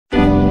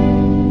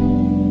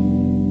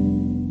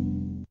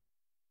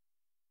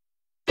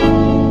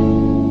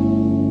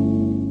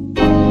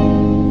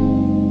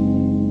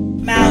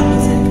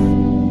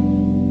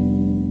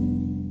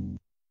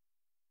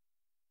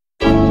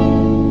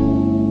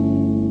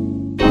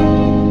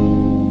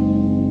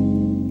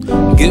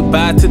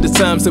goodbye to the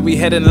times that we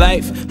had in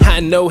life.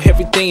 I know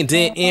everything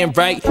didn't end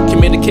right.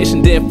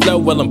 Communication didn't flow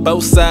well on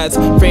both sides.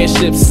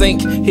 Friendships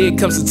sink, here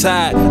comes the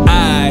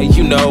tide.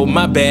 You know,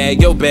 my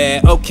bad, your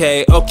bad.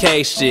 Okay,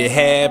 shit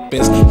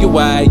happens. You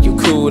wide, you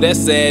cool, that's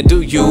sad,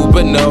 do you?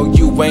 But no,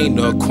 you ain't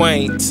no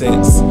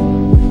acquaintance.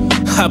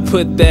 I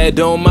put that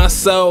on my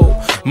soul,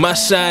 my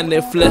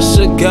shining flesh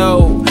of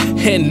gold.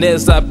 And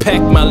as I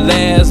pack my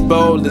last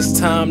bowl, it's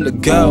time to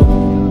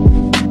go.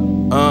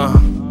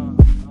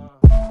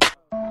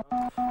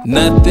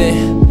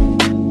 Nothing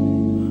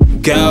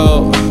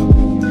go.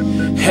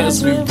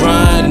 As we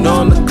run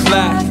on the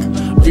clock,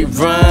 we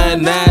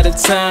run out of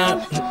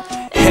time.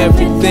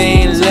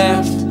 Everything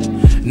left,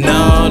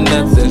 no,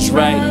 nothing's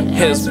right.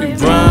 As we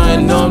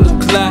run on the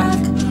clock,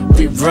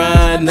 we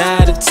run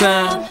out of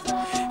time.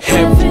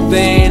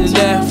 Everything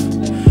left,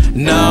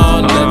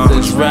 no,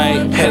 nothing's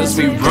right. As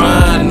we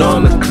run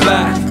on the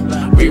clock,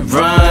 we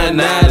run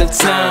out of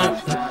time.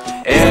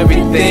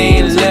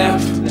 Everything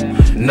left,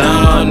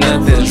 no,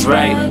 nothing's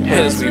right.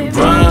 As we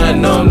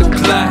run on the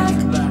clock,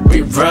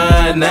 we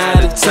run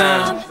out of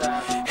time.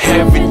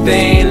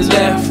 Everything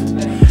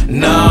left,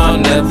 no,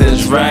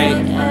 nothing's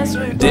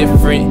right.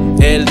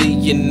 Different,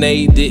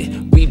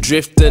 alienated, we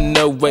drifting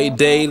away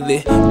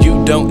daily.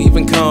 You don't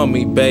even call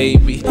me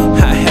baby,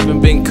 I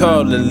haven't been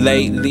calling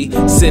lately.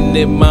 Sitting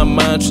in my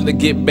mind trying to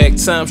get back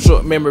time.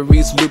 Short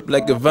memories loop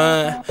like a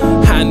vine.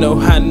 I know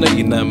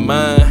you're not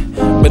mine,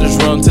 but it's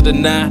wrong to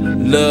deny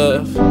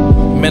love.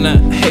 Man, I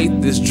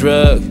hate this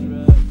drug,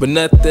 but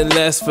nothing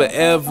lasts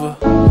forever.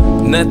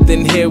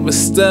 Nothing here was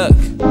stuck.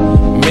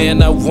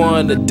 Man, I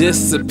wanna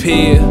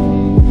disappear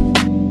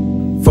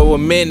for a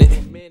minute.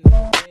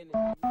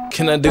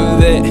 Can I do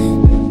that?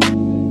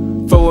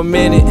 For a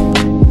minute.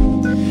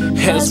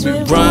 As we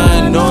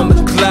run on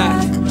the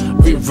clock,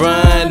 we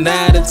run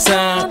out of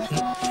time.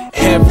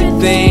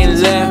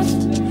 Everything left,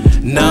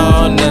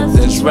 no,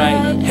 nothing's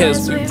right.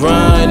 As we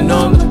run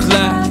on the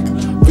clock,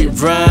 we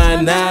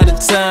run out of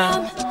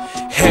time.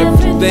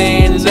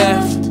 Everything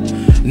left,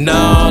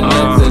 no,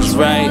 nothing's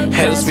right.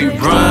 As we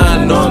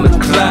run on the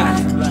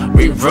clock,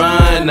 we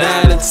run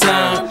out of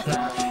time.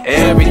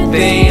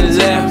 Everything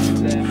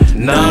left,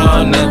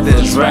 no,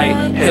 nothing's right.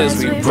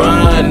 As we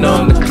run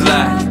on the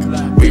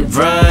clock, we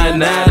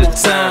run out